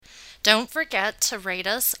Don't forget to rate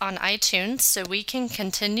us on iTunes so we can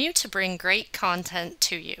continue to bring great content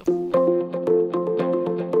to you.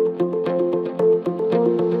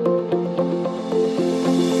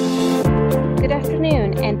 Good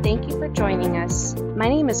afternoon, and thank you for joining us. My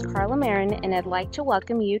name is Carla Marin, and I'd like to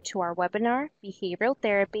welcome you to our webinar, Behavioral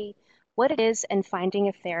Therapy, What It Is and Finding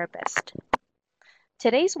a Therapist.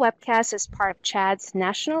 Today's webcast is part of CHADD's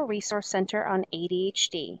National Resource Center on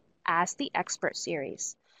ADHD, Ask the Expert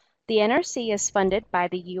series. The NRC is funded by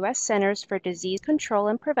the U.S. Centers for Disease Control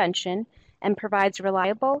and Prevention and provides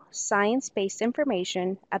reliable, science-based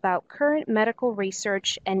information about current medical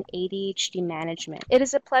research and ADHD management. It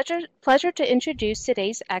is a pleasure to introduce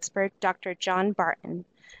today's expert, Dr. John Barton.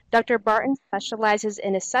 Dr. Barton specializes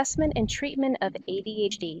in assessment and treatment of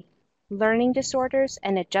ADHD, learning disorders,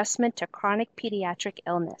 and adjustment to chronic pediatric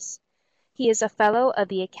illness. He is a fellow of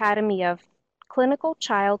the Academy of Clinical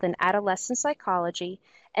Child and Adolescent Psychology,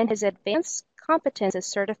 and his advanced competence is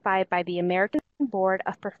certified by the American Board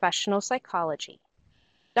of Professional Psychology.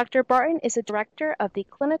 Dr. Barton is a director of the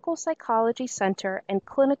Clinical Psychology Center and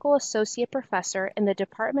clinical associate professor in the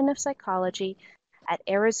Department of Psychology at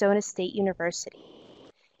Arizona State University.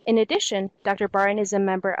 In addition, Dr. Barton is a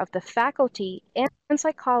member of the faculty and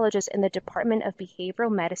psychologist in the Department of Behavioral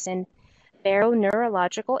Medicine, Barrow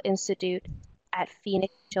Neurological Institute at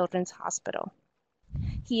Phoenix Children's Hospital.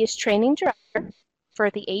 He is training director for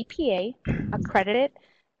the APA, accredited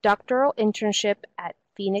doctoral internship at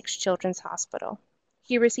Phoenix Children's Hospital.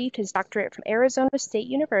 He received his doctorate from Arizona State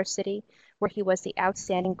University, where he was the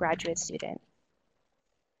outstanding graduate student.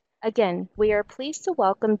 Again, we are pleased to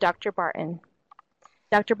welcome Dr. Barton.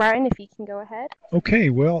 Dr. Barton, if you can go ahead. Okay,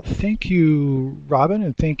 well, thank you, Robin,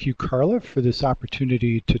 and thank you, Carla, for this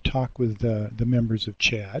opportunity to talk with the members of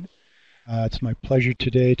CHADD. It's my pleasure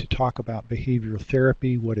today to talk about behavioral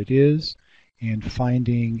therapy, what it is, and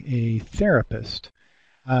finding a therapist.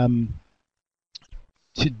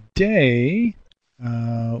 Today,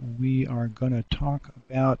 we are going to talk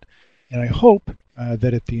about, and I hope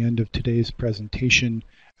that at the end of today's presentation,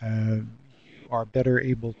 you are better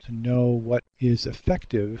able to know what is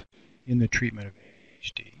effective in the treatment of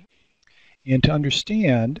ADHD and to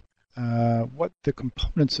understand what the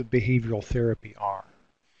components of behavioral therapy are.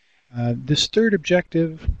 This third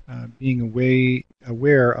objective, being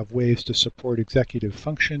aware of ways to support executive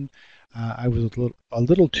function, I was a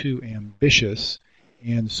little too ambitious,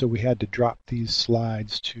 and so we had to drop these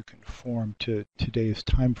slides to conform to today's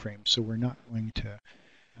time frame. So we're not going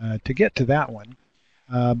to get to that one,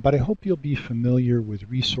 but I hope you'll be familiar with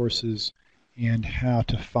resources and how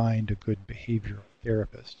to find a good behavioral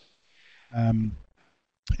therapist. And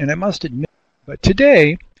I must admit, but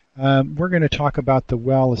today, we're going to talk about the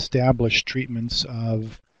well-established treatments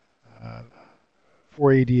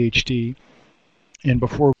for ADHD, and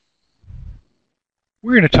before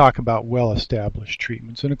we're going to talk about well-established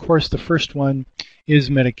treatments. And of course, the first one is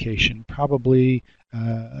medication, probably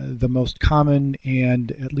the most common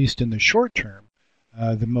and, at least in the short term,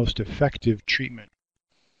 the most effective treatment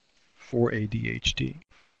for ADHD.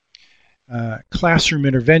 Classroom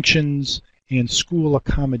interventions and school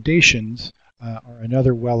accommodations are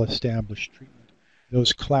another well-established treatment.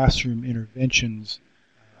 Those classroom interventions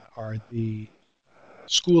are the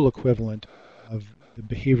school equivalent of the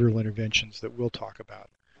behavioral interventions that we'll talk about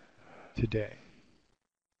today.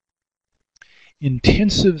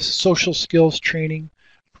 Intensive social skills training,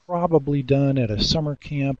 probably done at a summer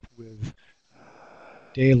camp with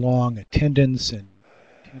day-long attendance and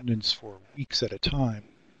attendance for weeks at a time,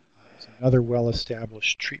 is another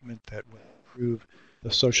well-established treatment that will improve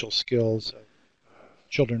the social skills of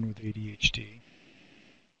children with ADHD.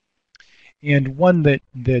 And one that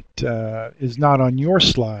is not on your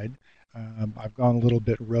slide, I've gone a little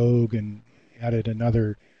bit rogue and added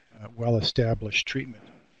another well-established treatment,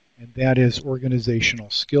 and that is organizational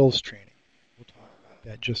skills training. We'll talk about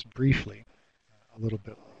that just briefly a little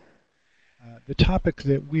bit later. The topic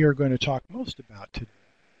that we are going to talk most about today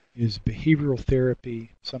is behavioral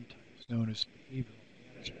therapy, sometimes known as behavioral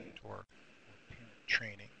management or parent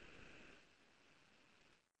training.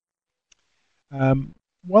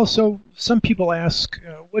 Well, so some people ask,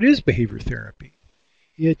 what is behavior therapy?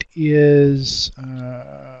 It is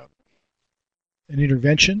an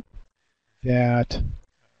intervention that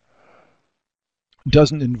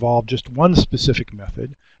doesn't involve just one specific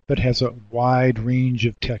method, but has a wide range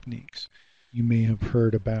of techniques. You may have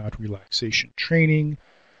heard about relaxation training,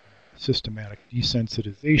 systematic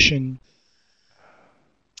desensitization,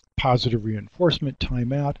 positive reinforcement,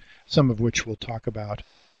 timeout, some of which we'll talk about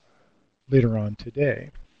later on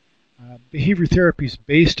today. Behavior therapy is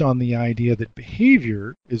based on the idea that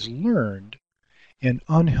behavior is learned and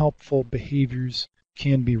unhelpful behaviors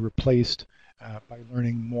can be replaced by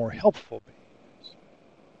learning more helpful behaviors.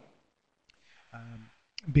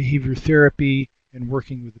 Behavior therapy and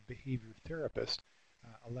working with a behavior therapist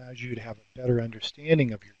allows you to have a better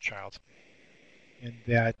understanding of your child's behavior, and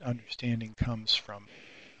that understanding comes from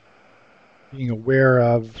being aware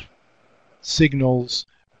of signals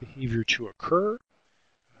behavior to occur.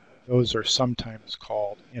 Those are sometimes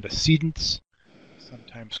called antecedents,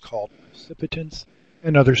 sometimes called precipitants,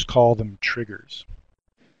 and others call them triggers.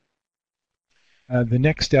 The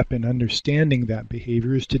next step in understanding that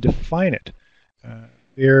behavior is to define it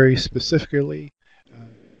very specifically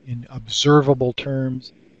in observable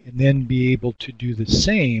terms, and then be able to do the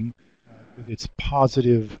same with its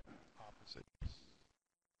positive opposite.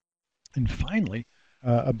 And finally,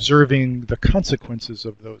 observing the consequences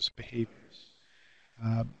of those behaviors.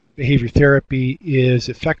 Behavior therapy is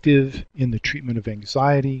effective in the treatment of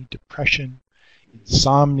anxiety, depression,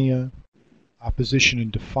 insomnia, opposition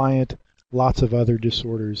and defiant, lots of other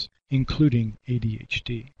disorders, including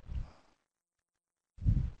ADHD.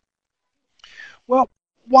 Well,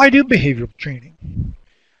 why do behavioral training?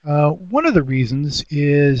 One of the reasons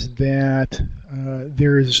is that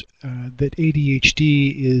that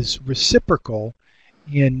ADHD is reciprocal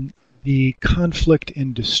in the conflict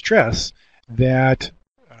and distress that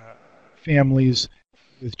families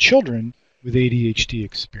with children with ADHD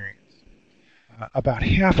experience. About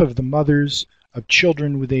half of the mothers of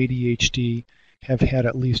children with ADHD have had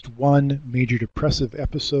at least one major depressive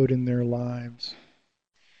episode in their lives.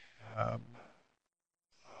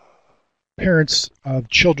 Parents of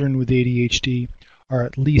children with ADHD are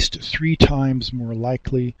at least 3 times more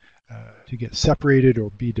likely to get separated or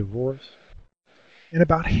be divorced. And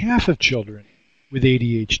about half of children with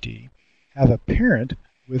ADHD have a parent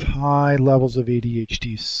with high levels of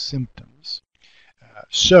ADHD symptoms.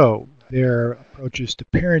 So their approaches to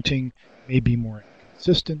parenting may be more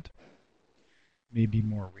inconsistent, may be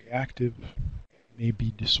more reactive, may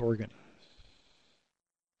be disorganized.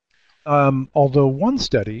 Although one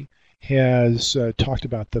study has talked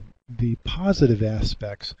about the positive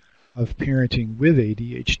aspects of parenting with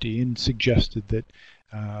ADHD and suggested that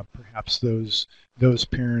perhaps those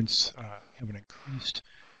parents have an increased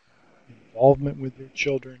involvement with their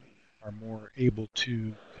children, are more able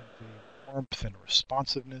to convey warmth and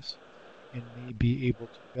responsiveness, and may be able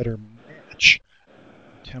to better match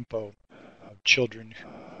the tempo of children who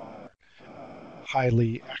are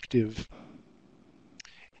highly active,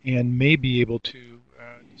 and may be able to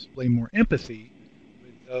display more empathy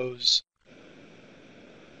with those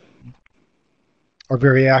are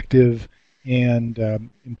very active and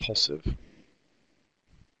impulsive.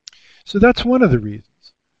 So that's one of the reasons.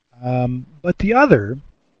 But the other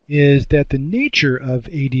is that the nature of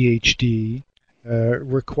ADHD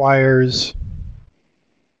requires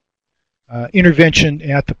intervention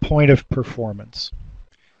at the point of performance.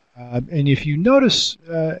 And if you notice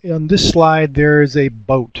on this slide, there is a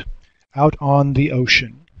boat out on the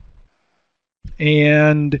ocean.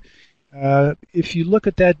 And if you look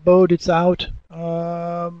at that boat, it's out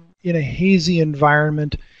in a hazy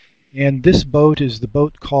environment, and this boat is the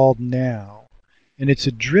boat called Now, and it's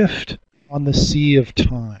adrift on the sea of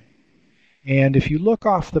time. And if you look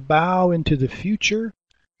off the bow into the future,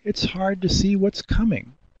 it's hard to see what's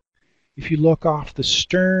coming. If you look off the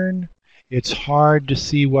stern, it's hard to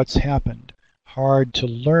see what's happened, hard to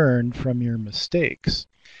learn from your mistakes.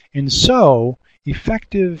 And so,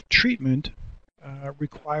 effective treatment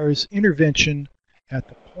requires intervention at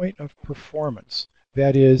the point of performance.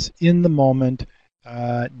 That is, in the moment.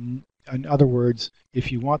 In other words,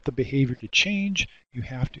 if you want the behavior to change, you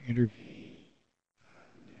have to intervene.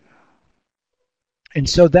 And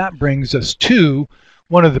so that brings us to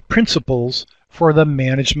one of the principles for the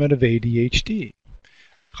management of ADHD.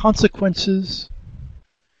 Consequences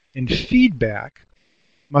and feedback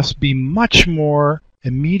must be much more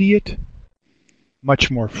immediate, much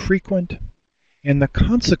more frequent, and the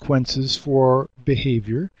consequences for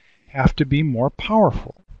behavior have to be more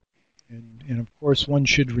powerful. And of course, one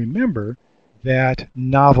should remember that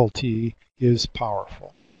novelty is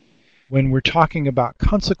powerful. When we're talking about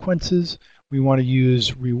consequences, we want to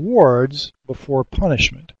use rewards before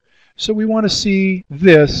punishment. So we want to see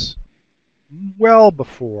this well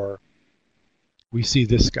before we see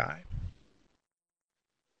this guy.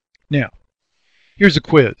 Now, here's a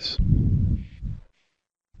quiz.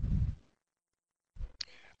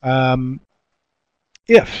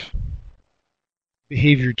 If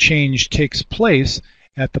behavior change takes place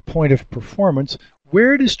at the point of performance,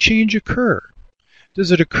 where does change occur?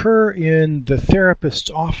 Does it occur in the therapist's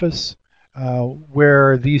office,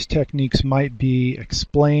 where these techniques might be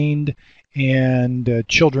explained and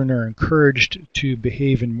children are encouraged to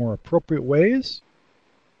behave in more appropriate ways?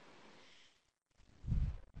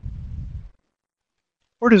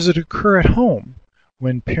 Or does it occur at home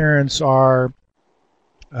when parents are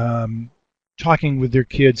talking with their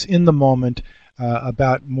kids in the moment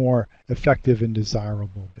about more effective and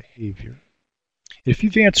desirable behavior? If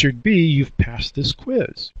you've answered B, you've passed this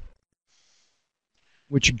quiz.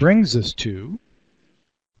 Which brings us to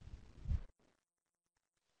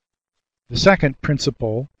the second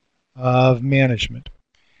principle of management.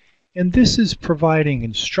 And this is providing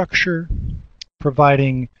in structure,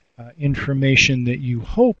 providing information that you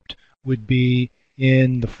hoped would be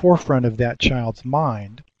in the forefront of that child's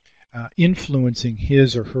mind, influencing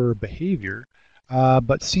his or her behavior,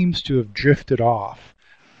 but seems to have drifted off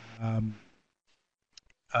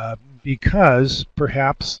because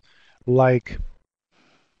perhaps, like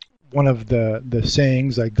one of the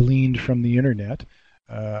sayings I gleaned from the internet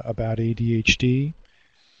about ADHD,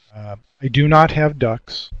 I do not have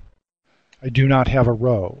ducks, I do not have a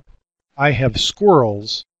row, I have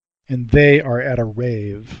squirrels and they are at a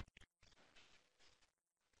rave.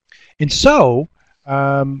 And so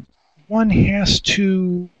one has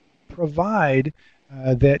to provide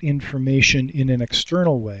that information in an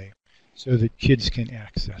external way so that kids can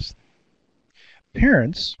access it.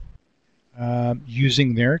 Parents,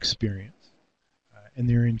 using their experience and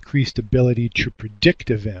their increased ability to predict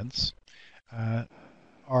events,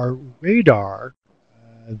 are radar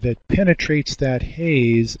that penetrates that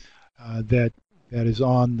haze that is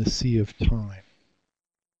on the sea of time.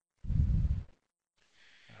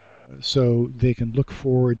 So they can look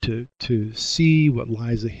forward to see what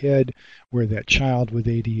lies ahead, where that child with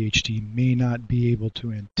ADHD may not be able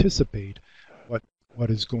to anticipate what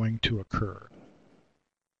is going to occur.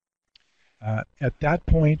 At that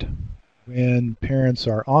point, when parents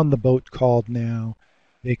are on the boat called now,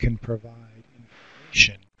 they can provide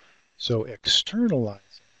information. So externalizing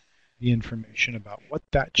the information about what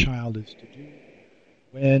that child is to do,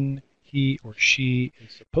 when he or she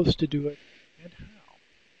is supposed to do it, and how.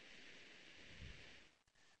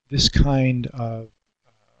 This kind of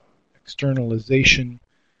externalization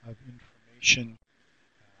of information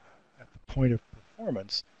at the point of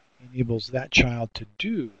performance enables that child to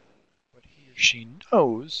do what he or she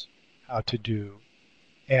knows how to do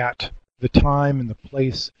at the time and the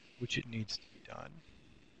place which it needs to be done.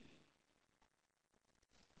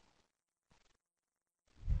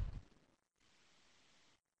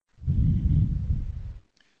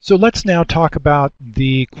 So let's now talk about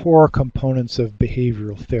the core components of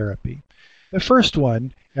behavioral therapy. The first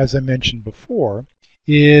one, as I mentioned before,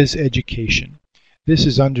 is education. This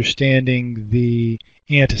is understanding the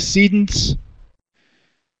antecedents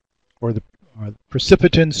or the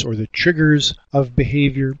precipitants or the triggers of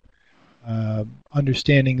behavior,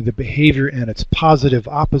 understanding the behavior and its positive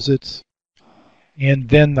opposites, and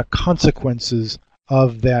then the consequences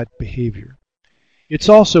of that behavior. It's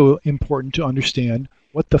also important to understand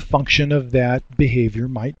what the function of that behavior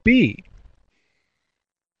might be.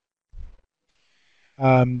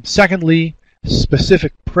 Secondly,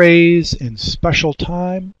 specific praise and special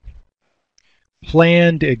time,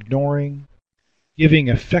 planned ignoring, giving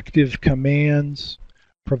effective commands,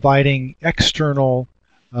 providing external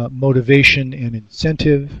motivation and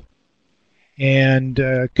incentive, and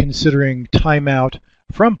considering timeout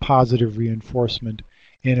from positive reinforcement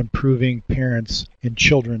and improving parents' and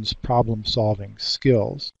children's problem-solving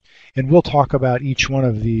skills. And we'll talk about each one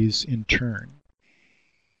of these in turn.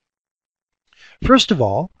 First of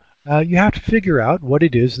all, you have to figure out what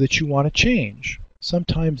it is that you want to change.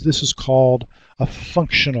 Sometimes this is called a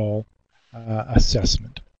functional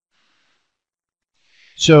assessment.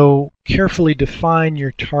 So carefully define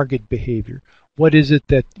your target behavior. What is it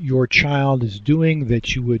that your child is doing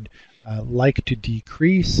that you would like to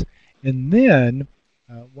decrease? And then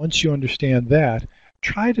once you understand that,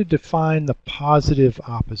 try to define the positive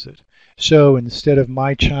opposite. So instead of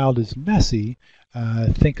my child is messy,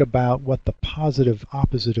 think about what the positive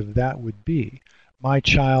opposite of that would be. My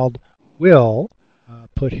child will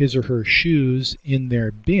put his or her shoes in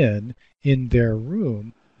their bin in their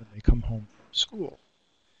room when they come home from school.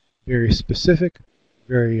 Very specific,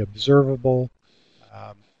 very observable,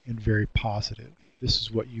 and very positive. This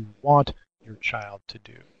is what you want your child to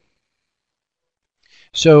do.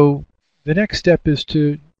 So the next step is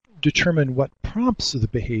to determine what prompts the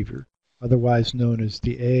behavior, otherwise known as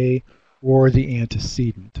the A or the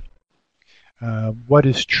antecedent. What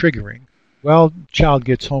is triggering? Well, child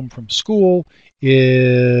gets home from school,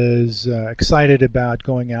 is excited about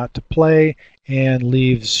going out to play, and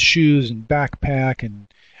leaves shoes and backpack and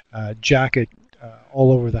jacket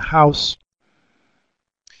all over the house.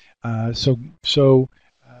 The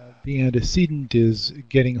antecedent is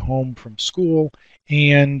getting home from school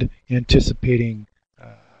and anticipating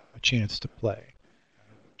a chance to play.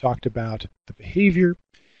 Talked about the behavior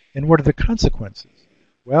and what are the consequences.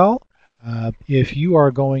 Well, if you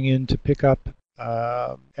are going in to pick up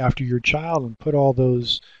after your child and put all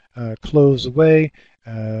those clothes away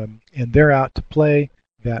and they're out to play,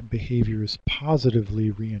 that behavior is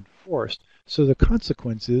positively reinforced. So the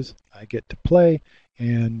consequence is I get to play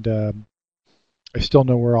and I still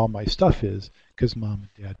know where all my stuff is because mom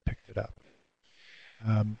and dad picked it up.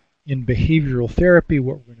 In behavioral therapy,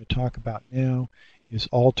 what we're going to talk about now is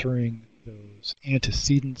altering those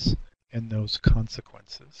antecedents and those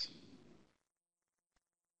consequences.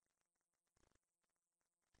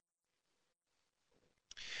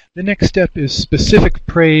 The next step is specific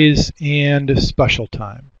praise and special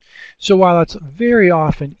time. So while it's very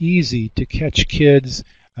often easy to catch kids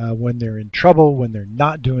when they're in trouble, when they're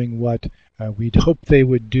not doing what we'd hope they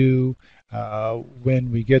would do,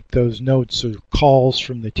 when we get those notes or calls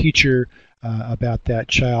from the teacher about that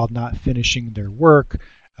child not finishing their work,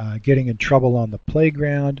 getting in trouble on the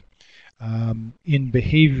playground. In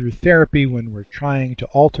behavior therapy, when we're trying to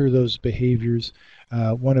alter those behaviors,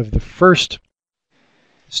 one of the first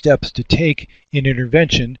steps to take in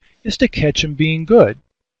intervention is to catch them being good.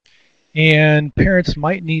 And parents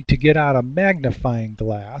might need to get out a magnifying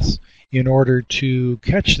glass in order to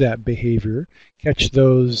catch that behavior, catch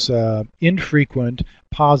those infrequent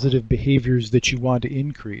positive behaviors that you want to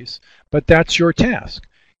increase. But that's your task.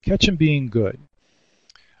 Catch them being good.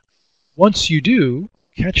 Once you do,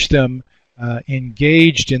 catch them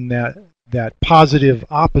engaged in that positive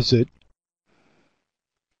opposite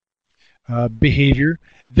behavior,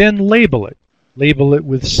 then label it. Label it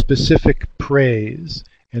with specific praise.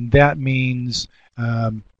 And that means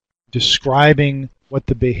describing what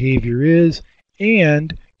the behavior is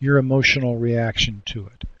and your emotional reaction to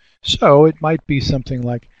it. So it might be something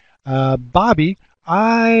like, Bobby,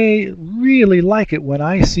 I really like it when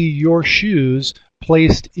I see your shoes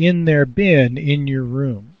placed in their bin in your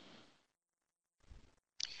room.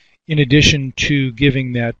 In addition to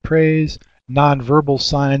giving that praise, nonverbal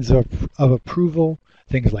signs of approval,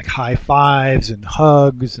 things like high fives and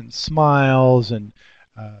hugs and smiles and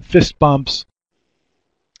fist bumps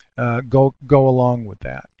go along with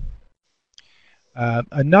that.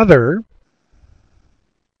 Another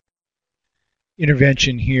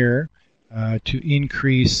intervention here to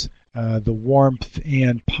increase the warmth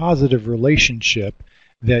and positive relationship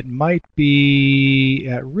that might be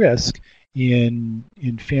at risk in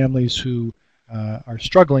families who are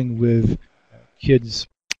struggling with kids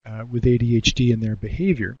with ADHD and their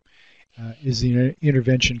behavior is the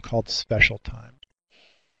intervention called special time.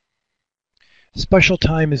 Special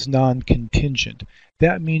time is non-contingent.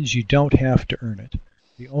 That means you don't have to earn it.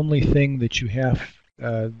 The only thing that you have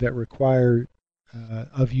that require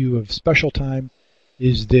of you of special time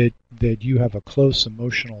is that you have a close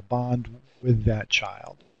emotional bond with that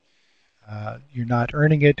child. You're not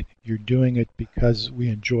earning it, you're doing it because we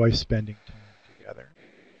enjoy spending time together.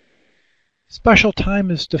 Special time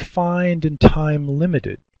is defined and time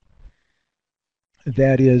limited.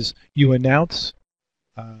 That is, you announce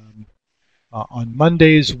on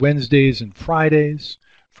Mondays, Wednesdays, and Fridays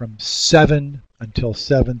from 7 until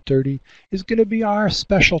 7:30 is going to be our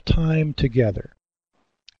special time together.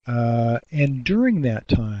 And during that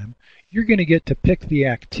time, you're going to get to pick the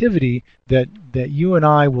activity that you and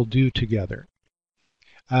I will do together.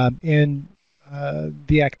 And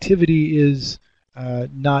the activity is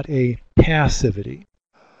not a passivity.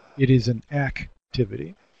 It is an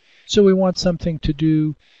activity. So we want something to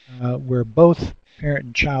do where both parent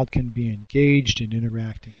and child can be engaged in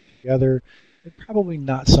interacting together. And probably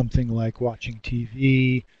not something like watching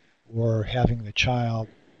TV or having the child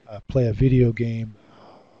play a video game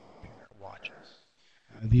the parent watches.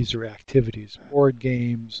 These are activities, board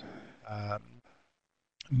games,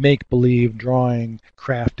 make-believe, drawing,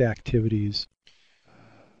 craft activities,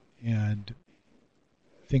 and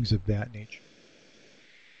things of that nature.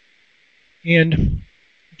 And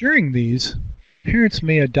during these, parents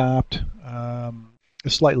may adopt a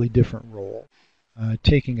slightly different role,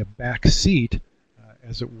 taking a back seat,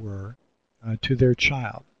 as it were, to their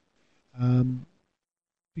child.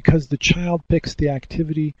 Because the child picks the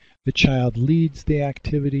activity, the child leads the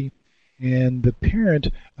activity, and the parent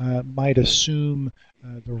might assume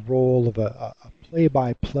the role of a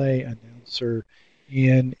play-by-play announcer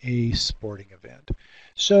in a sporting event.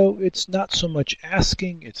 So it's not so much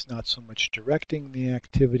asking, it's not so much directing the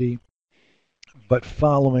activity, but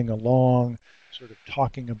following along, sort of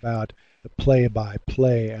talking about the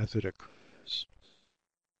play-by-play as it occurs.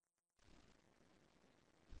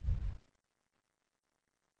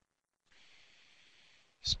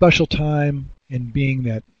 special time and being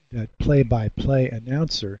that play-by-play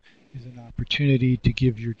announcer is an opportunity to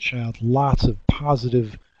give your child lots of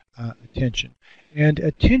positive attention. And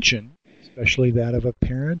attention, especially that of a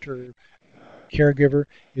parent or caregiver,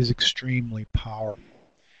 is extremely powerful.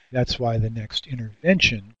 That's why the next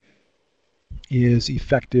intervention is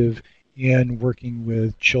effective in working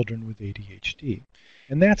with children with ADHD.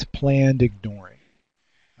 And that's planned ignoring.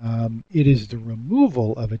 It is the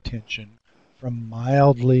removal of attention from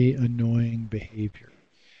mildly annoying behavior.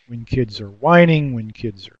 When kids are whining, when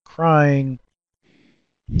kids are crying,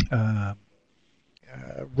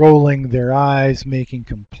 rolling their eyes, making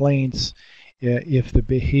complaints, if the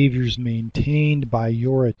behavior is maintained by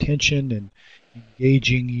your attention and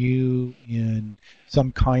engaging you in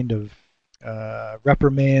some kind of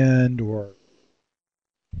reprimand or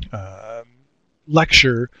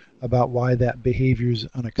lecture about why that behavior is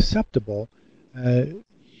unacceptable,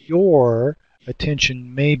 your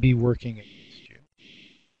attention may be working against you.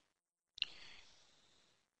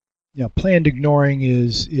 Now, planned ignoring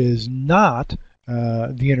is not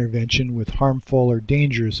the intervention with harmful or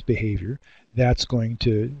dangerous behavior. That's going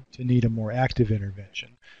to need a more active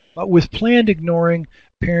intervention. But with planned ignoring,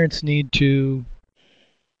 parents need to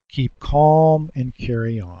keep calm and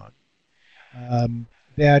carry on.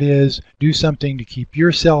 That is, do something to keep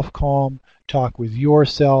yourself calm, talk with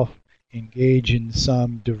yourself, engage in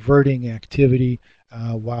some diverting activity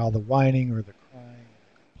while the whining or the crying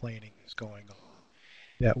or complaining is going on.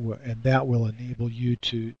 That will enable you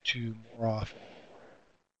to more often.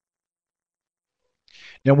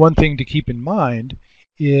 Now, one thing to keep in mind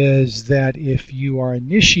is that if you are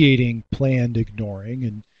initiating planned ignoring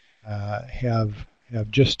and have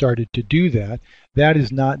just started to do that, that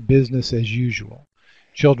is not business as usual.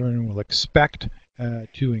 Children will expect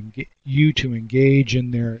you to engage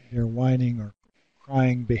in their whining or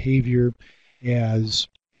crying behavior as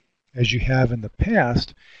you have in the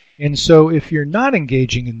past. And so if you're not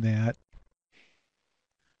engaging in that,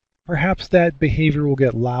 perhaps that behavior will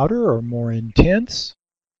get louder or more intense,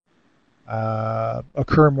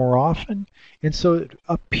 occur more often. And so it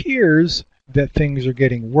appears that things are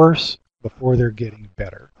getting worse before they're getting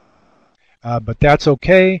better. But that's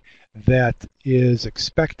okay. That is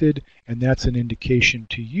expected, and that's an indication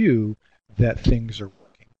to you that things are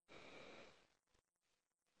working.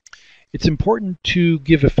 It's important to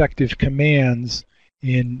give effective commands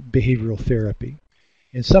in behavioral therapy.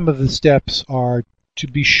 And some of the steps are to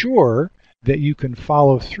be sure that you can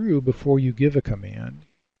follow through before you give a command.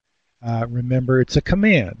 Remember, it's a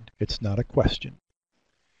command. It's not a question.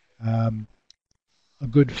 A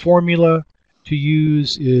good formula to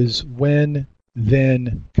use is when,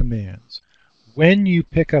 then commands. When you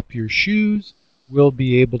pick up your shoes, we'll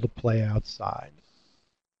be able to play outside.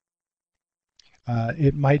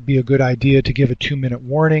 It might be a good idea to give a 2-minute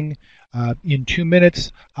warning. In 2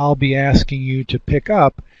 minutes, I'll be asking you to pick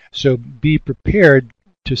up, so be prepared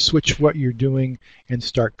to switch what you're doing and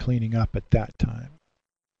start cleaning up at that time.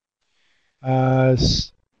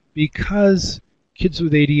 Because kids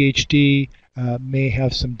with ADHD may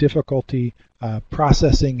have some difficulty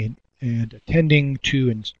processing and attending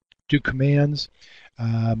to commands,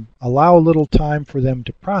 allow a little time for them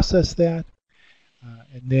to process that,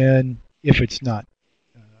 and then if it's not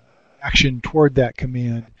action toward that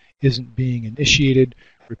command isn't being initiated,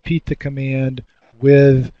 repeat the command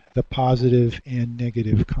with the positive and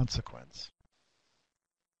negative consequence.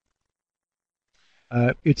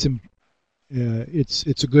 It's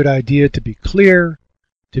a good idea to be clear,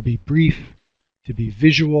 to be brief, to be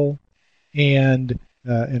visual, and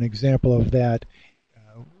an example of that,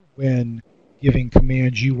 when giving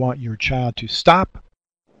commands, you want your child to stop,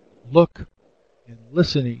 look, and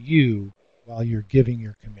listen at you while you're giving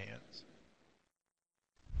your commands.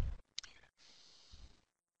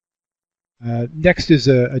 Next is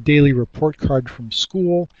a daily report card from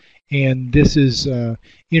school, and this is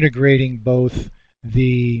integrating both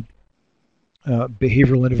the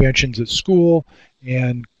behavioral interventions at school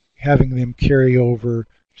and having them carry over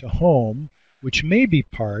to home, which may be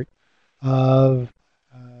part of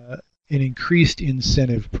an increased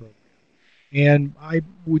incentive program. And I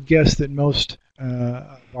would guess that most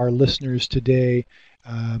of our listeners today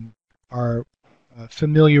are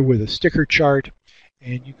familiar with a sticker chart,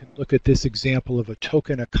 and you can look at this example of a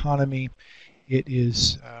token economy. It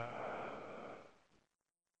is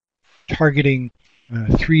targeting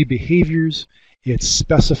 3 behaviors. It's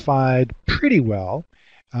specified pretty well,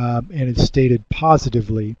 and it's stated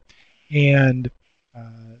positively, and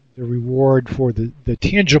the reward for the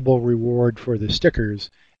tangible reward for the stickers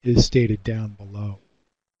is stated down below.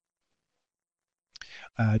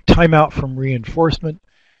 Timeout from reinforcement.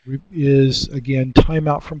 is, again,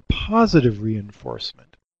 timeout from positive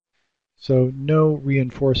reinforcement. So no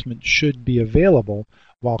reinforcement should be available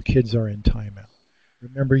while kids are in timeout.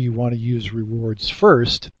 Remember, you want to use rewards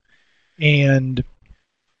first, and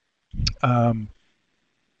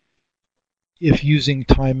if using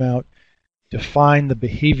timeout, define the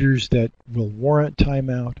behaviors that will warrant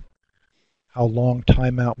timeout, how long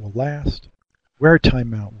timeout will last, where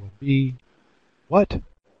timeout will be,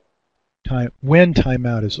 when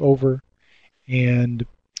timeout is over, and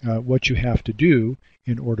what you have to do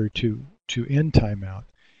in order to end timeout,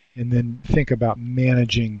 and then think about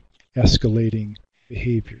managing escalating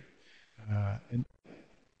behavior.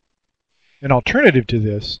 An alternative to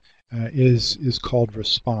this is called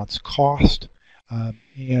response cost,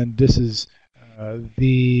 and this is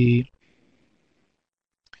the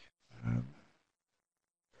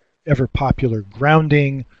ever popular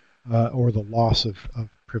grounding or the loss of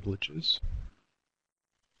privileges.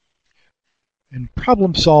 And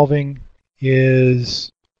problem solving is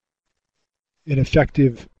an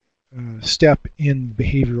effective step in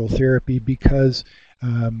behavioral therapy because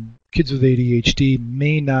kids with ADHD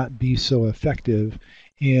may not be so effective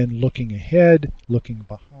in looking ahead, looking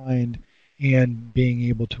behind, and being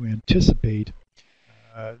able to anticipate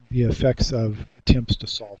the effects of attempts to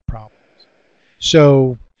solve problems.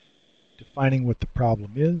 So, defining what the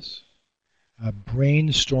problem is,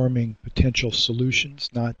 brainstorming potential solutions,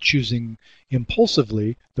 not choosing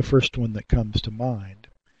impulsively the first one that comes to mind,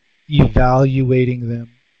 evaluating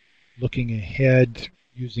them, looking ahead,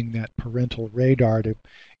 using that parental radar to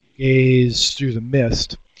gaze through the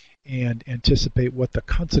mist and anticipate what the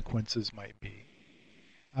consequences might be.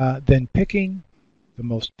 Then picking the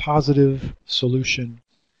most positive solution,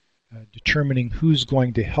 determining who's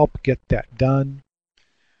going to help get that done,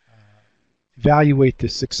 evaluate the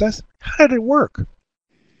success. How did it work?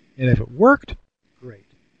 And if it worked, great.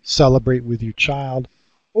 Celebrate with your child,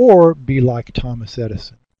 or be like Thomas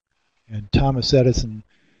Edison. And Thomas Edison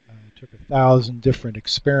took 1,000 different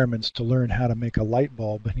experiments to learn how to make a light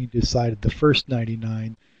bulb, and he decided the first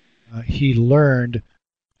 99 he learned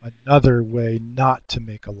another way not to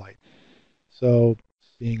make a light bulb. So,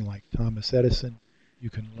 being like Thomas Edison, you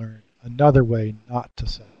can learn another way not to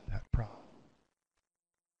solve that problem.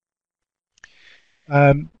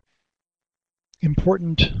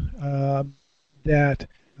 Important that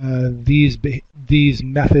these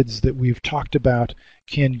methods that we've talked about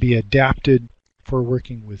can be adapted for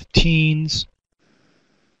working with teens.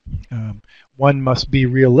 One must be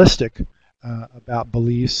realistic about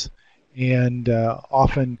beliefs, and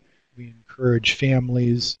often we encourage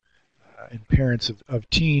families and parents of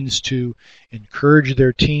teens to encourage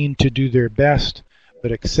their teen to do their best,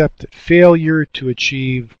 but accept that failure to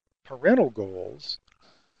achieve parental goals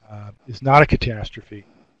is not a catastrophe,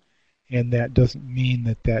 and that doesn't mean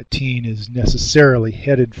that that teen is necessarily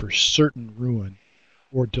headed for certain ruin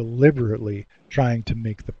or deliberately trying to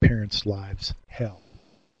make the parents' lives hell.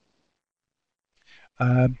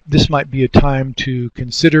 This might be a time to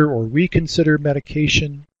consider or reconsider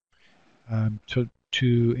medication, to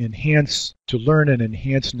learn and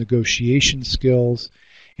enhance negotiation skills,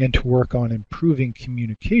 and to work on improving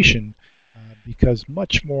communication, because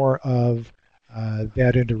much more of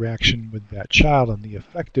that interaction with that child and the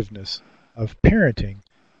effectiveness of parenting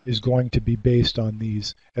is going to be based on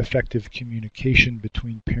these effective communication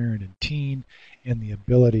between parent and teen and the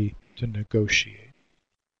ability to negotiate.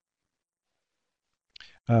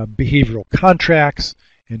 Behavioral contracts,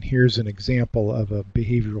 and here's an example of a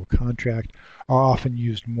behavioral contract, are often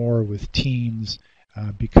used more with teens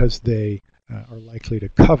because they are likely to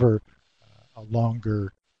cover a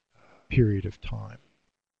longer period of time.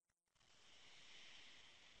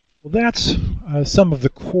 Well, that's some of the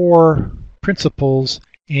core principles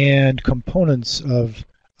and components of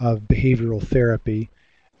behavioral therapy.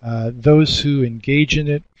 Those who engage in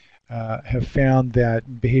it have found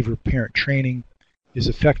that behavioral parent training is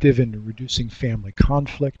effective in reducing family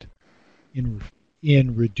conflict,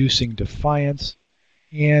 in reducing defiance,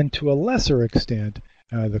 and to a lesser extent,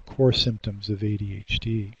 the core symptoms of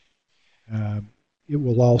ADHD. It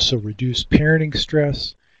will also reduce parenting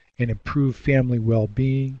stress and improve family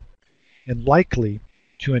well-being, and likely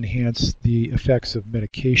to enhance the effects of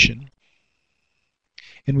medication.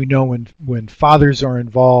 And we know when fathers are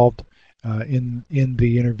involved in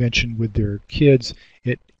the intervention with their kids,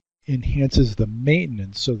 it enhances the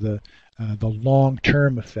maintenance, so the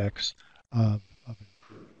long-term effects of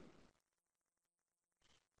improvement.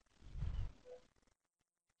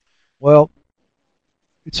 Well,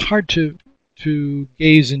 it's hard to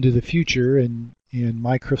gaze into the future, and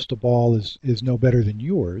my crystal ball is no better than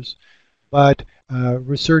yours. but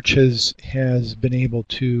research has been able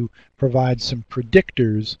to provide some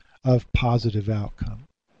predictors of positive outcome.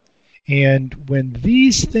 And when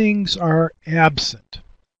these things are absent,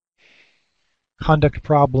 conduct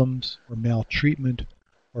problems or maltreatment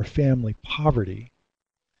or family poverty,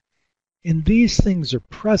 and these things are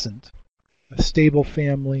present, a stable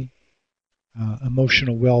family,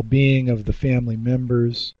 emotional well-being of the family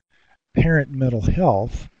members, parent mental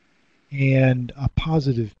health, and a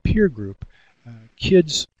positive peer group,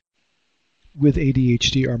 kids with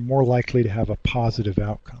ADHD are more likely to have a positive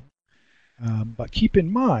outcome. But keep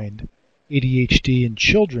in mind, ADHD in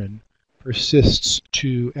children persists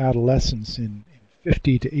to adolescence in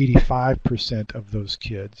 50 to 85% of those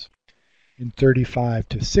kids, and 35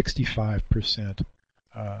 to 65%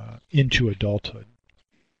 into adulthood.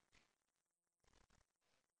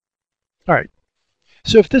 All right,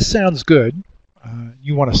 so if this sounds good,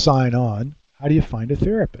 you want to sign on, how do you find a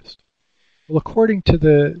therapist? Well, according to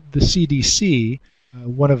the CDC,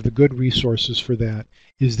 one of the good resources for that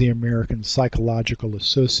is the American Psychological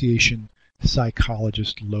Association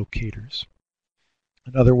Psychologist Locators.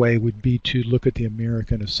 Another way would be to look at the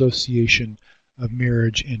American Association of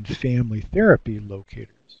Marriage and Family Therapy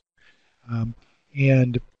Locators.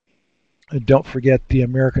 And don't forget the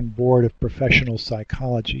American Board of Professional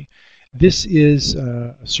Psychology. This is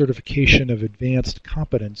a certification of advanced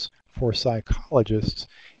competence for psychologists,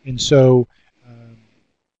 and so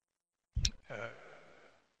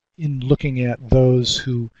in looking at those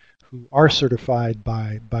who are certified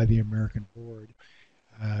by the American Board,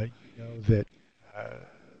 you know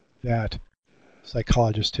that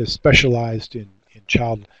psychologist has specialized in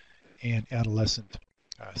child and adolescent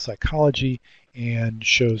psychology and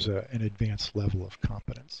shows an advanced level of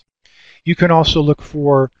competence. You can also look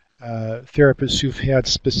for therapists who've had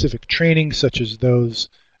specific training, such as those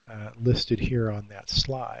listed here on that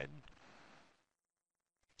slide.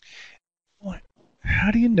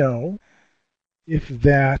 How do you know if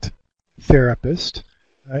that therapist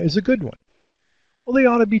is a good one? Well, they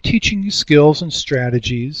ought to be teaching you skills and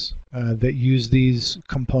strategies that use these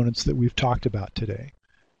components that we've talked about today.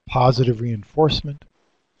 Positive reinforcement,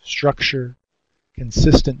 structure,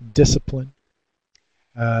 consistent discipline.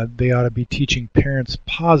 They ought to be teaching parents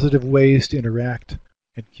positive ways to interact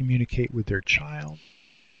and communicate with their child,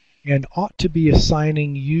 and ought to be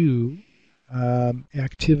assigning you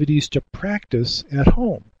activities to practice at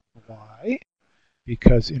home. Why?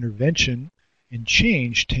 Because intervention and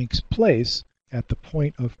change takes place at the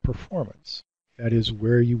point of performance. That is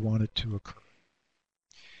where you want it to occur.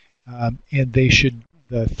 And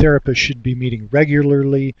the therapist should be meeting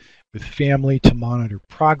regularly with family to monitor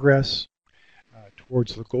progress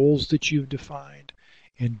towards the goals that you've defined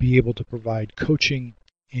and be able to provide coaching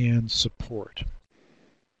and support.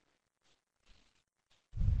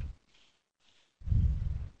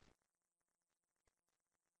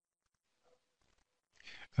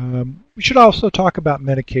 We should also talk about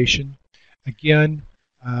medication. Again,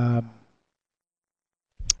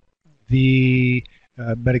 the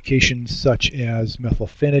medications such as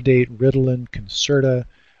methylphenidate, Ritalin, Concerta,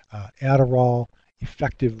 Adderall,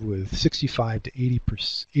 effective with 65 to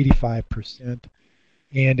 85%.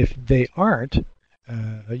 And if they aren't,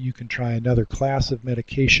 you can try another class of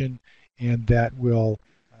medication, and that will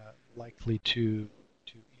likely to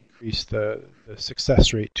increase the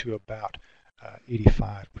success rate to about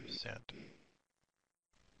 85%.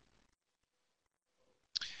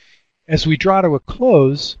 As we draw to a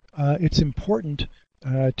close, it's important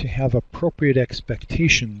to have appropriate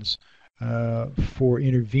expectations for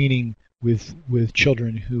intervening with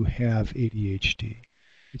children who have ADHD.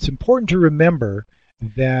 It's important to remember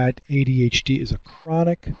that ADHD is a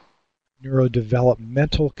chronic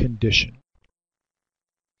neurodevelopmental condition.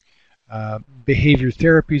 Behavior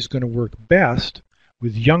therapy is going to work best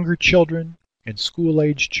with younger children and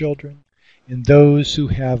school-age children and those who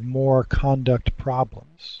have more conduct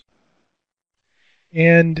problems.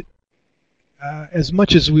 And as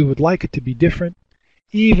much as we would like it to be different,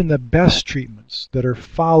 even the best treatments that are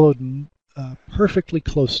followed perfectly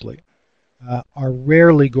closely are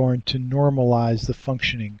rarely going to normalize the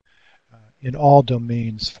functioning in all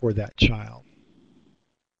domains for that child.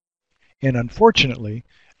 And unfortunately,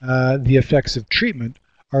 the effects of treatment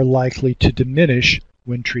are likely to diminish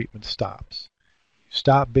when treatment stops. You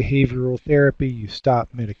stop behavioral therapy, you stop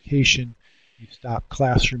medication, you stop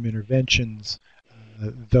classroom interventions,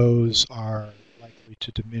 those are likely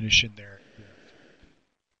to diminish in their effect.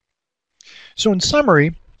 So in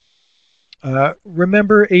summary,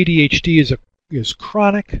 remember ADHD is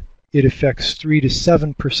chronic. It affects 3 to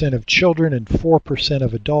 7% of children and 4%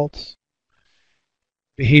 of adults.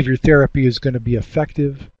 Behavior therapy is going to be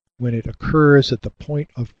effective when it occurs at the point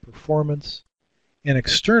of performance and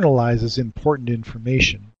externalizes important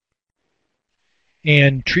information.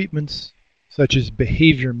 And treatments such as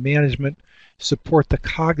behavior management support the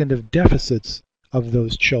cognitive deficits of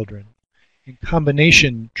those children. In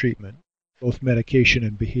combination treatment, both medication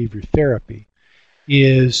and behavior therapy,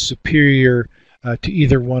 is superior to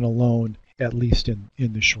either one alone, at least in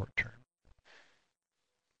the short term.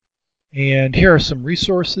 And here are some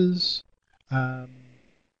resources,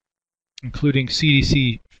 including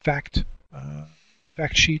CDC fact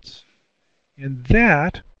sheets. And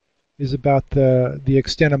that is about the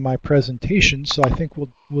extent of my presentation, so I think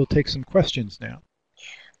we'll take some questions now.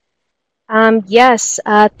 Yes,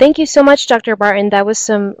 thank you so much, Dr. Barton. That was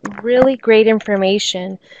some really great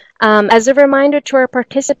information. As a reminder to our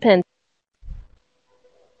participants,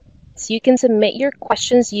 you can submit your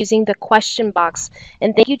questions using the question box,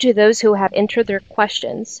 and thank you to those who have entered their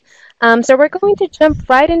questions. So we're going to jump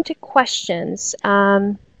right into questions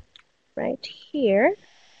right here.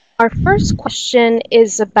 Our first question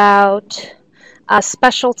is about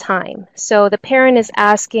special time. So the parent is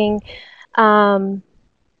asking,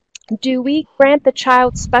 do we grant the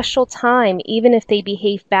child special time even if they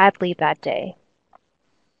behave badly that day?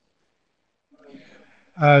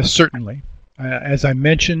 Certainly. As I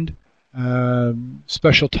mentioned,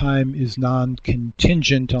 special time is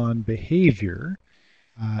non-contingent on behavior.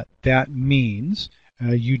 That means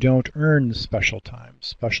you don't earn special time.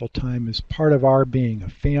 Special time is part of our being a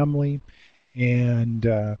family,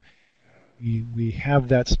 and we have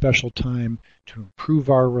that special time to improve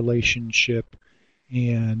our relationship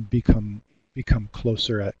and become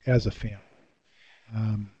closer as a family.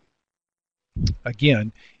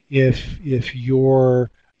 Again, if your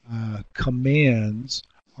commands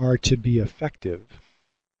are to be effective,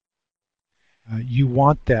 you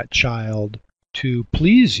want that child to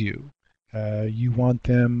please you. You want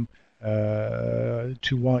them to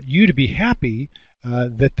want you to be happy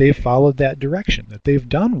that they've followed that direction, that they've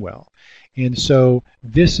done well. And so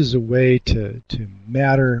this is a way to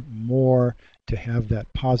matter more, to have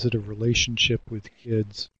that positive relationship with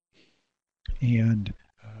kids and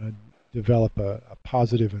develop a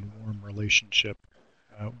positive and warm relationship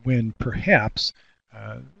when perhaps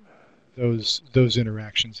those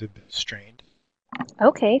interactions have been strained.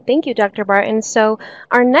 Okay, thank you, Dr. Barton. So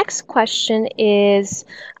our next question is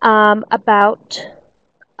about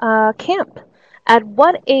camp. At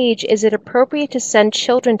what age is it appropriate to send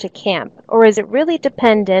children to camp, or is it really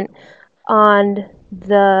dependent on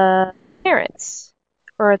the parents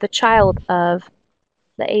or the child of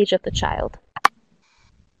the age of the child?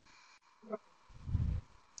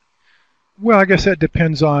 Well, I guess that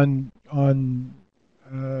depends on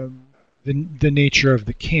the nature of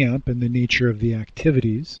the camp and the nature of the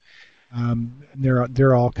activities. There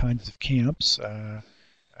are all kinds of camps.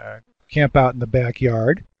 Camp out in the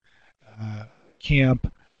backyard,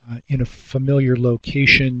 camp in a familiar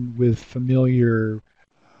location with familiar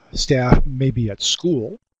staff, maybe at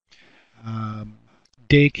school,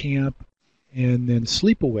 day camp, and then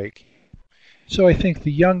sleepaway camp. So I think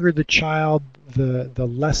the younger the child, the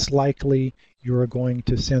less likely you're going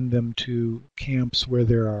to send them to camps where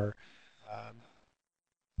there are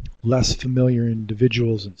less familiar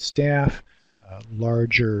individuals and staff,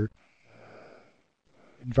 larger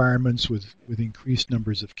environments with increased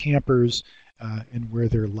numbers of campers, and where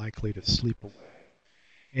they're likely to sleep away.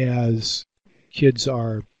 As kids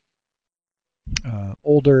are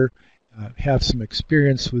older, have some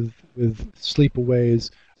experience with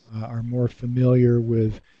sleepaways, are more familiar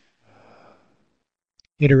with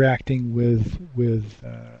interacting with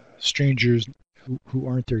strangers who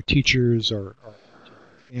aren't their teachers or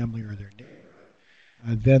family or their neighbor,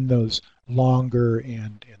 then those longer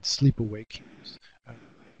and sleepaway camps would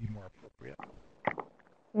be more appropriate.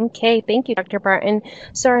 Okay, thank you, Dr. Barton.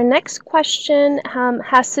 So our next question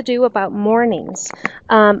has to do about mornings.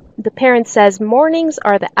 The parent says, mornings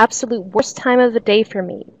are the absolute worst time of the day for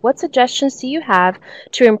me. What suggestions do you have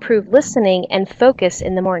to improve listening and focus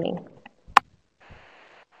in the morning?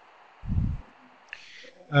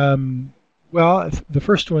 Well, the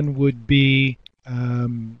first one would be,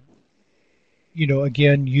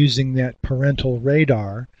 again, using that parental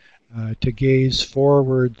radar to gaze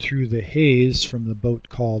forward through the haze from the boat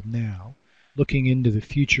called now, looking into the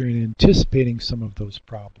future and anticipating some of those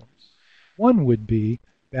problems. One would be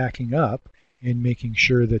backing up and making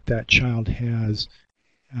sure that that child has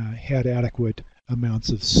had adequate amounts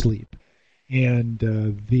of sleep. And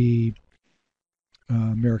the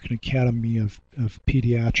American Academy of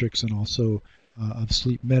Pediatrics and also of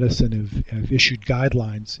Sleep Medicine have issued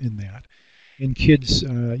guidelines in that. And kids,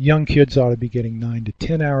 young kids ought to be getting 9 to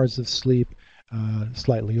 10 hours of sleep.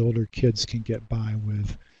 Slightly older kids can get by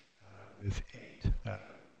with 8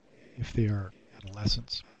 if they are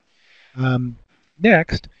adolescents.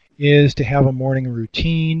 Next is to have a morning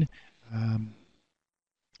routine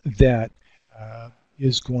that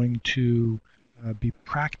is going to be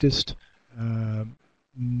practiced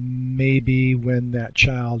maybe when that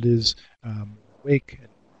child is awake and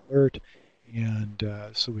alert, and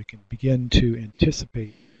so we can begin to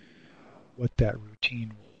anticipate what that routine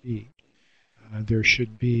will be. There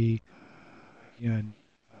should be, again,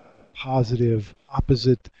 a positive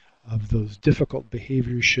opposite of those difficult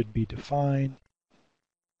behaviors should be defined.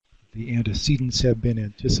 The antecedents have been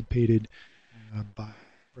anticipated by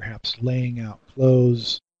perhaps laying out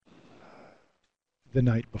clothes the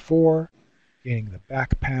night before, getting the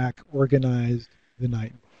backpack organized the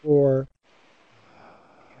night before,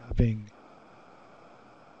 having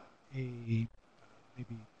a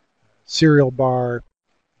maybe cereal bar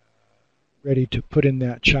ready to put in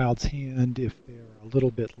that child's hand if they're a little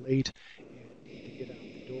bit late and need to get out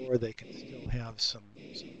the door. They can still have some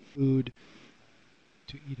food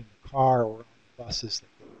to eat in the car or on the buses that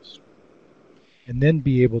go to school. And then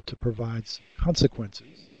be able to provide some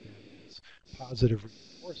consequences, that is, positive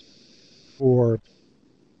reinforcement for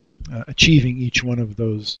achieving each one of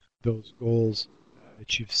those goals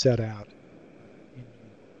that you've set out in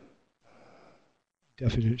your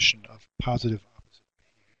definition of positive opposite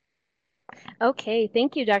behavior. Okay,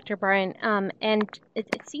 thank you, Dr. Bryan. And it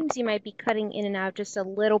seems you might be cutting in and out just a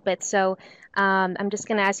little bit, so I'm just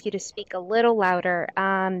going to ask you to speak a little louder.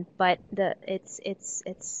 But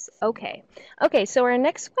it's okay. Okay, so our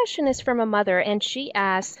next question is from a mother, and she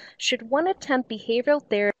asks, should one attempt behavioral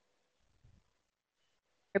therapy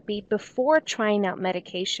before trying out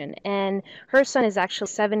medication? And her son is actually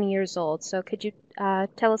 7 years old. So could you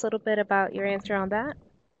tell us a little bit about your answer on that?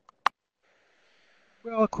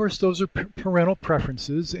 Well, of course, those are parental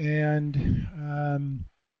preferences, and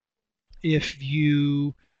if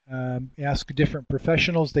you ask different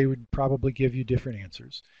professionals, they would probably give you different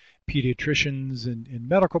answers. Pediatricians and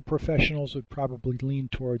medical professionals would probably lean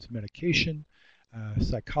towards medication.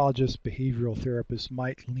 Psychologists, behavioral therapists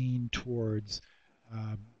might lean towards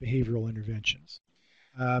behavioral interventions.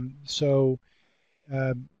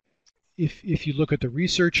 If you look at the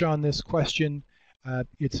research on this question,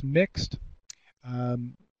 it's mixed.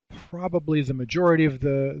 Probably the majority of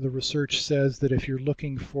the research says that if you're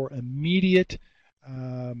looking for immediate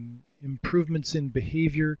improvements in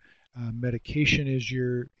behavior, medication is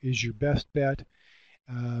your best bet.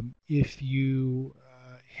 If you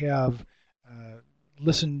have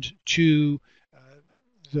listened to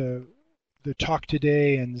the talk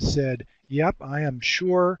today and said, yep, I am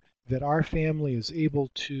sure that our family is able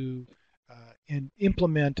to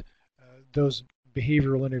implement those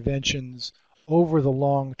behavioral interventions over the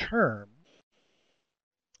long term,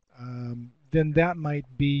 then that might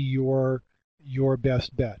be your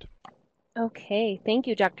best bet. Okay, thank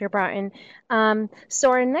you, Dr. Broughton.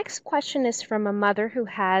 So our next question is from a mother who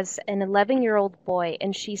has an 11-year-old boy,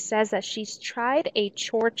 and she says that she's tried a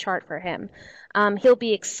chore chart for him. He'll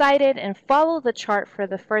be excited and follow the chart for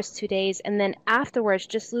the first 2 days, and then afterwards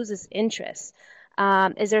just loses interest.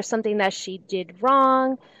 Is there something that she did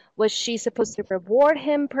wrong? Was she supposed to reward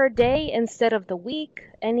him per day instead of the week?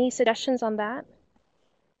 Any suggestions on that?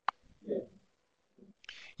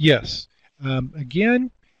 Yes.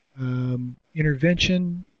 Again,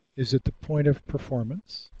 intervention is at the point of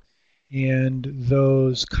performance, and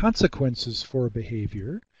those consequences for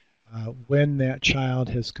behavior, when that child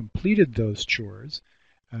has completed those chores,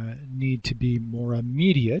 need to be more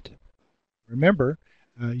immediate. Remember,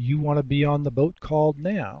 you want to be on the boat called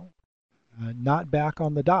now, not back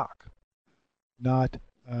on the dock, not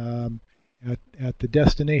at the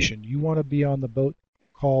destination. You want to be on the boat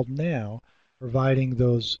called now, providing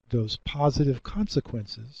those positive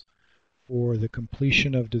consequences for the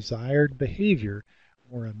completion of desired behavior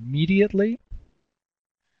more immediately,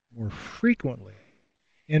 more frequently,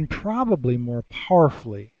 and probably more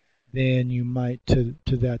powerfully than you might to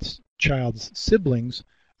that child's siblings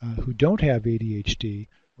who don't have ADHD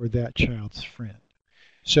or that child's friend.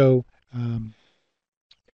 So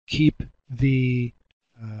keep the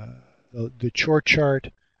chore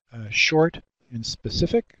chart short and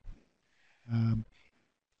specific.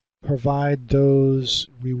 Provide those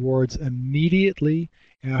rewards immediately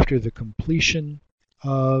after the completion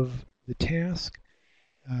of the task.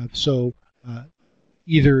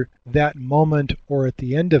 Either that moment or at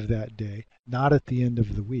the end of that day, not at the end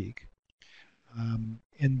of the week.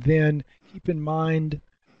 And then keep in mind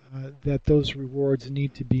that those rewards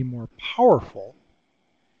need to be more powerful.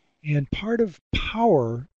 And part of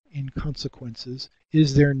power in consequences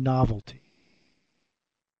is their novelty.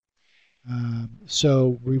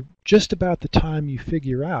 So just about the time you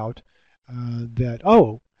figure out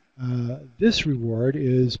that, this reward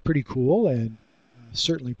is pretty cool and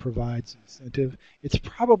certainly provides incentive, it's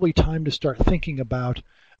probably time to start thinking about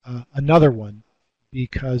another one,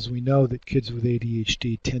 because we know that kids with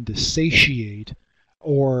ADHD tend to satiate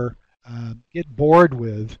or get bored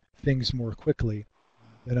with things more quickly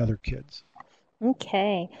than other kids.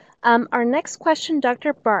 Okay. Our next question,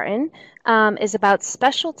 Dr. Barton, is about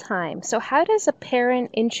special time. So how does a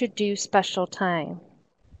parent introduce special time?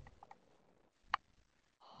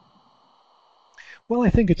 Well, I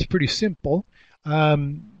think it's pretty simple.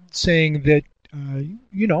 Saying that,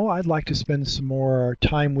 I'd like to spend some more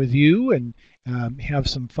time with you and have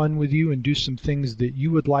some fun with you and do some things that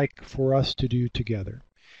you would like for us to do together.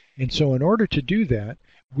 And so in order to do that,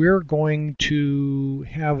 we're going to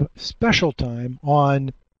have special time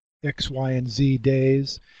on X, Y, and Z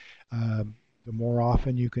days. The more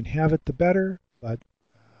often you can have it, the better. But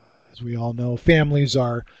as we all know, families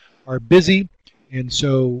are busy, and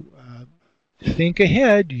so think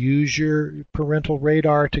ahead. Use your parental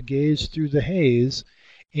radar to gaze through the haze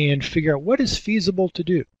and figure out what is feasible to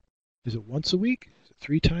do. Is it once a week? Is it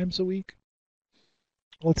 3 times a week?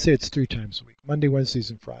 Let's say it's 3 times a week, Monday,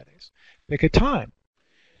 Wednesdays, and Fridays. Pick a time.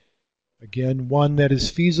 Again, one that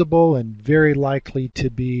is feasible and very likely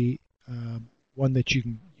to be one that you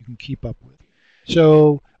can keep up with.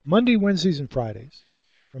 So Monday, Wednesdays, and Fridays,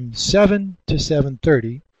 from 7 to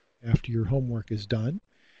 7:30, after your homework is done,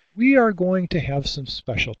 we are going to have some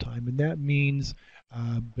special time, and that means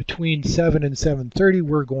between 7 and 7:30,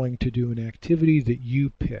 we're going to do an activity that you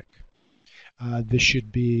pick. This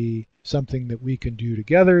should be something that we can do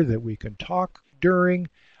together, that we can talk during,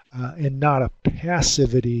 and not a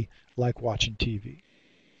passivity like watching TV.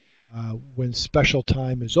 When special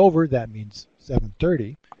time is over, that means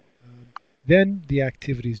 7:30, then the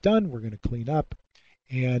activity's done, we're going to clean up,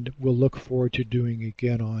 and we'll look forward to doing it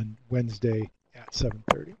again on Wednesday at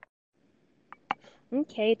 7:30.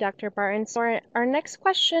 Okay, Dr. Barton. So our next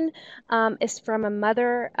question is from a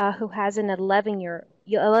mother who has an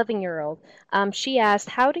 11-year-old. She asked,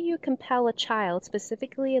 how do you compel a child,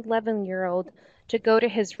 specifically 11-year-old, to go to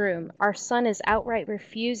his room? Our son is outright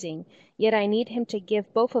refusing, yet I need him to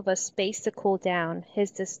give both of us space to cool down.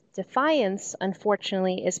 His defiance,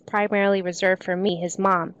 unfortunately, is primarily reserved for me, his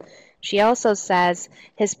mom. She also says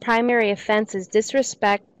his primary offense is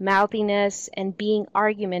disrespect, mouthiness, and being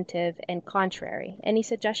argumentative and contrary. Any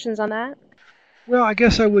suggestions on that? Well, I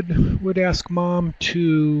guess I would ask Mom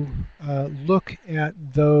to look at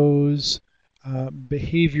those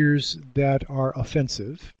behaviors that are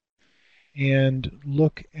offensive and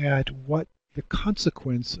look at what the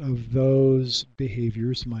consequence of those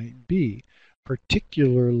behaviors might be,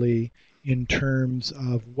 particularly in terms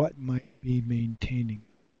of what might be maintaining.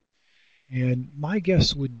 And my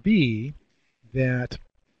guess would be that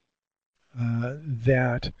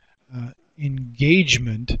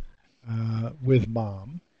engagement with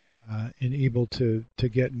Mom and able to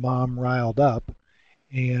get Mom riled up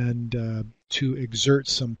and to exert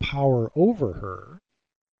some power over her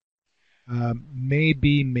may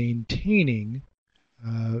be maintaining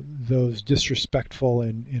those disrespectful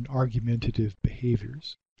and argumentative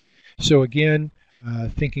behaviors. So again,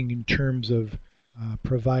 thinking in terms of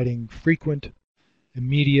providing frequent,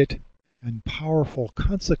 immediate, and powerful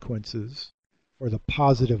consequences for the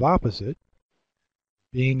positive opposite,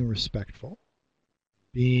 being respectful,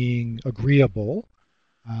 being agreeable,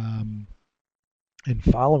 and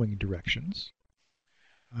following directions,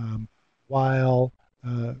 while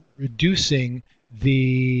reducing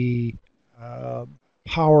the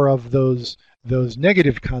power of those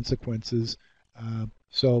negative consequences.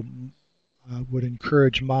 So would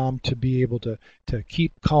encourage Mom to be able to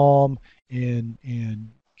keep calm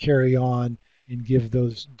and carry on and give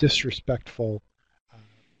those disrespectful,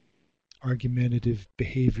 argumentative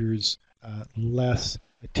behaviors less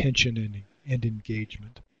attention and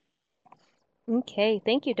engagement. Okay,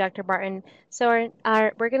 thank you, Dr. Barton. So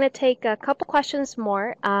we're going to take a couple questions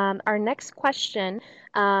more. Our next question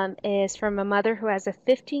is from a mother who has a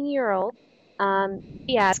 15-year-old.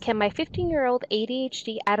 She asked, can my 15-year-old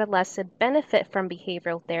ADHD adolescent benefit from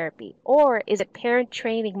behavioral therapy, or is it parent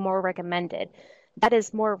training more recommended? That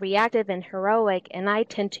is more reactive and heroic, and I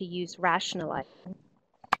tend to use rationalizing.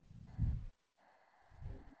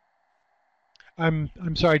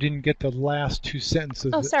 I'm sorry, I didn't get the last 2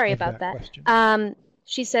 sentences. Oh, sorry about that. Question.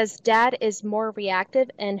 She says, Dad is more reactive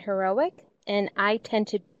and heroic, and I tend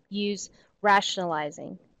to use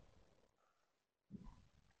rationalizing.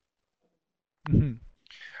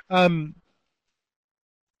 Mm-hmm.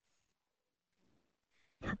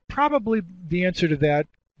 Probably the answer to that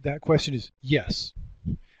that question is yes.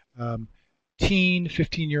 Teen,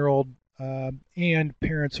 15-year-old, and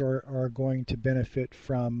parents are going to benefit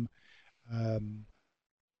from um,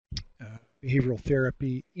 behavioral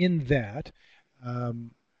therapy in that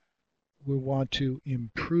we want to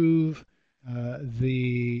improve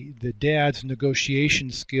the dad's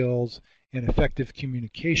negotiation skills and effective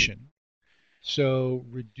communication. So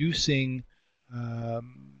reducing the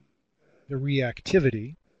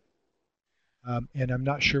reactivity, and I'm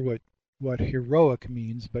not sure what heroic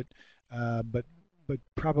means, but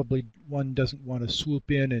probably one doesn't want to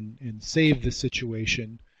swoop in and save the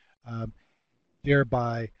situation,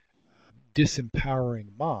 thereby disempowering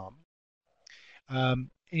mom.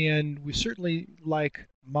 And we certainly like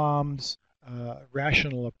mom's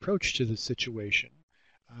rational approach to the situation.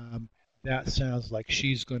 That sounds like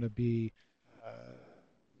she's going to be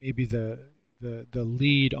maybe the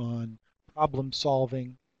lead on problem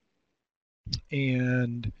solving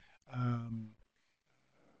and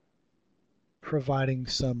providing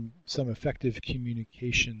some effective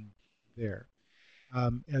communication there.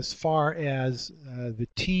 As far as the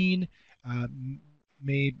teen,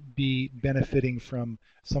 may be benefiting from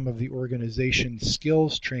some of the organization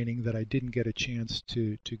skills training that I didn't get a chance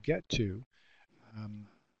to get to.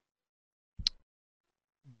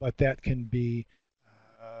 But that can be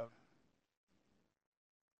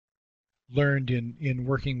learned in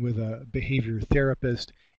working with a behavior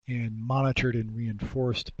therapist and monitored and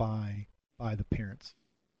reinforced by the parents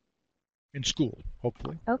in school,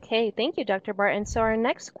 hopefully. Okay, thank you, Dr. Barton. So our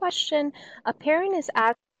next question, a parent is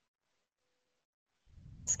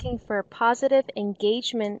asking for positive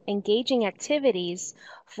engaging activities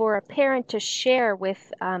for a parent to share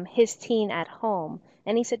with his teen at home.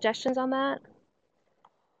 Any suggestions on that?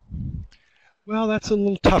 Well, that's a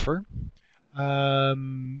little tougher.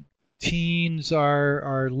 Teens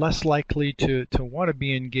are less likely to want to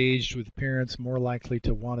be engaged with parents, more likely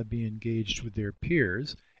to want to be engaged with their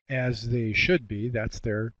peers, as they should be. That's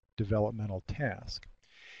their developmental task.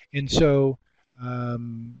 And so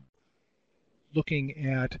looking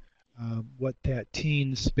at what that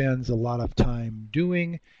teen spends a lot of time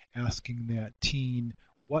doing, asking that teen,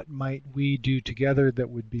 what might we do together that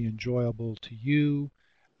would be enjoyable to you?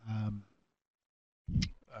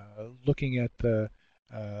 Looking at the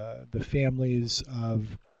families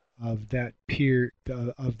of that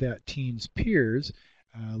teen's peers,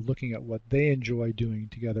 looking at what they enjoy doing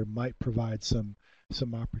together might provide some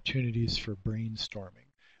opportunities for brainstorming.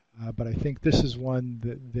 But I think this is one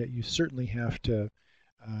that you certainly have to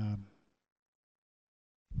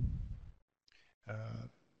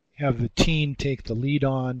have the teen take the lead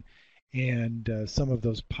on, and some of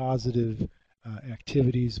those positive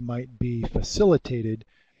activities might be facilitated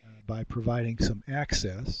by providing some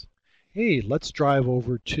access. Hey, let's drive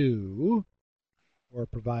over to, or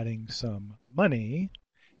providing some money.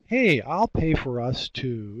 Hey, I'll pay for us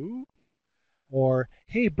to, or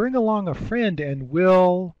hey, bring along a friend and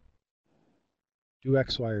we'll do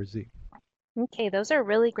X, Y, or Z. Okay, those are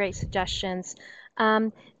really great suggestions.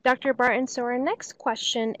 Dr. Barton, so our next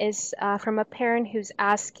question is from a parent who's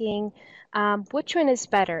asking, which one is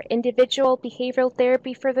better, individual behavioral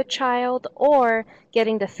therapy for the child or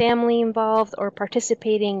getting the family involved or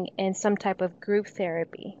participating in some type of group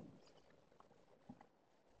therapy?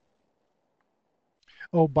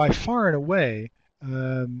 Oh, by far and away,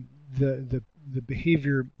 the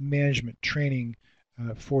behavior management training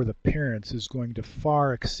for the parents is going to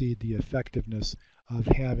far exceed the effectiveness of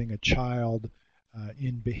having a child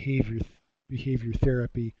in behavior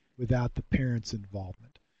therapy without the parents'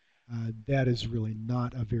 involvement. That is really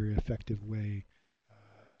not a very effective way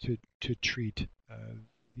to treat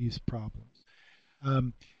these problems.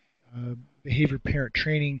 Behavior parent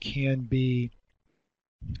training can be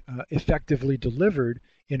effectively delivered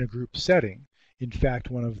in a group setting. In fact,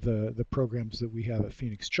 one of the programs that we have at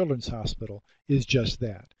Phoenix Children's Hospital is just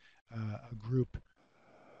that, a group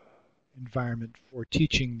environment for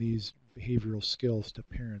teaching these behavioral skills to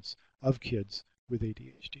parents of kids with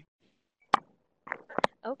ADHD.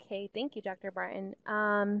 Okay, thank you, Dr. Barton.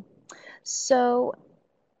 So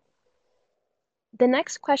the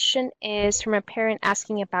next question is from a parent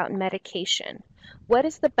asking about medication. What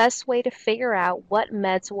is the best way to figure out what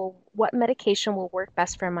medication will work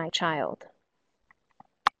best for my child?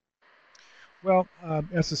 Well,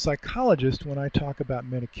 as a psychologist, when I talk about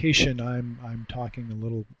medication, I'm talking a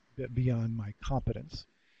little bit beyond my competence.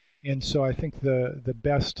 And so I think the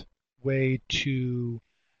best way to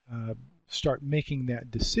start making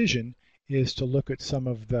that decision is to look at some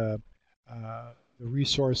of the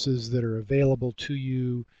resources that are available to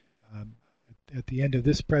you at the end of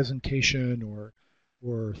this presentation or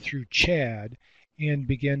through CHADD, and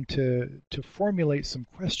begin to formulate some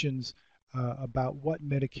questions about what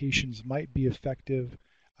medications might be effective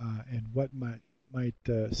and what might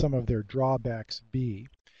some of their drawbacks be.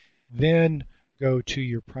 Then go to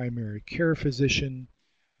your primary care physician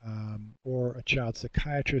or a child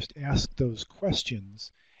psychiatrist, ask those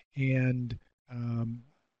questions, and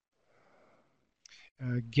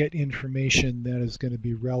get information that is going to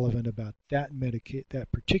be relevant about that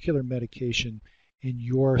particular medication in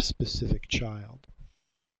your specific child.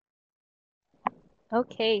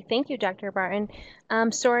 Okay, thank you, Dr. Barton.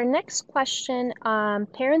 So our next question,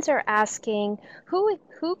 parents are asking, who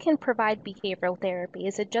can provide behavioral therapy?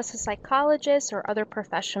 Is it just a psychologist or other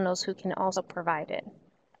professionals who can also provide it?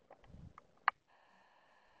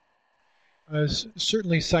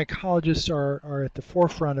 Certainly psychologists are at the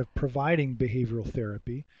forefront of providing behavioral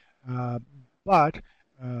therapy, but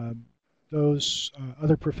those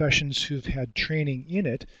other professions who've had training in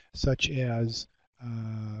it, such as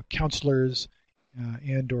counselors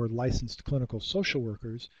and or licensed clinical social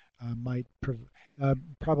workers, might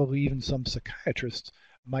probably even some psychiatrists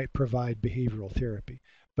might provide behavioral therapy.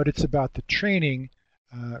 But it's about the training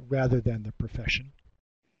rather than the profession.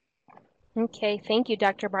 Okay, thank you,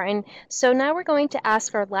 Dr. Barton. So now we're going to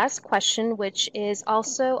ask our last question, which is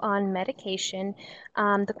also on medication.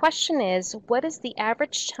 The question is, what is the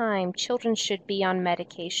average time children should be on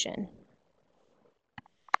medication?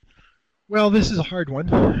 Well, this is a hard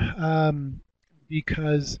one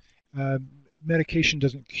because medication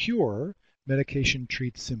doesn't cure, medication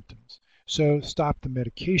treats symptoms. So stop the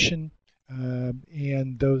medication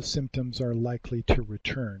and those symptoms are likely to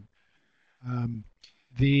return.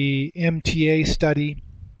 The MTA study,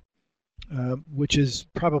 which is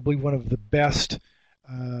probably one of the best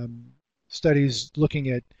studies looking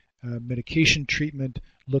at medication treatment,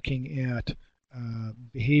 looking at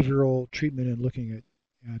behavioral treatment, and looking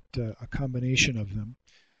at a combination of them,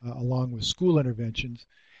 along with school interventions,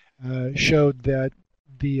 showed that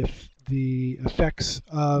the effects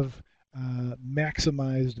of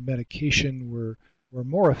maximized medication were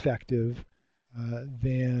more effective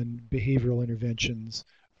than behavioral interventions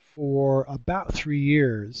for about 3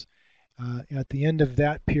 years. At the end of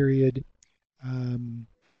that period, and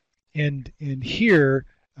here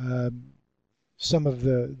some of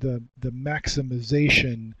the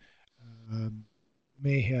maximization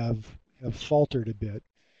may have faltered a bit.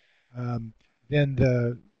 Then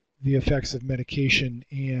the effects of medication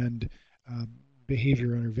and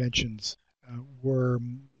behavior interventions were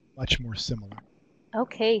much more similar.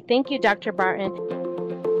 Okay, thank you, Dr. Barton.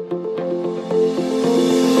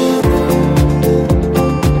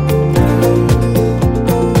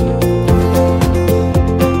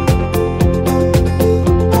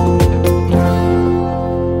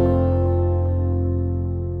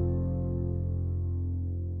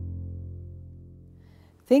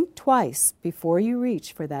 Think twice before you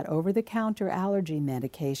reach for that over-the-counter allergy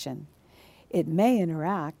medication. It may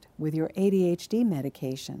interact with your ADHD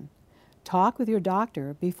medication. Talk with your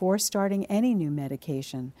doctor before starting any new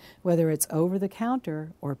medication, whether it's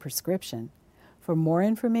over-the-counter or prescription. For more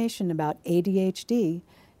information about ADHD,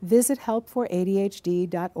 visit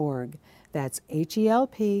helpforadhd.org. That's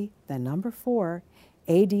HELP, the number 4,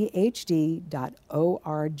 ADHD.org.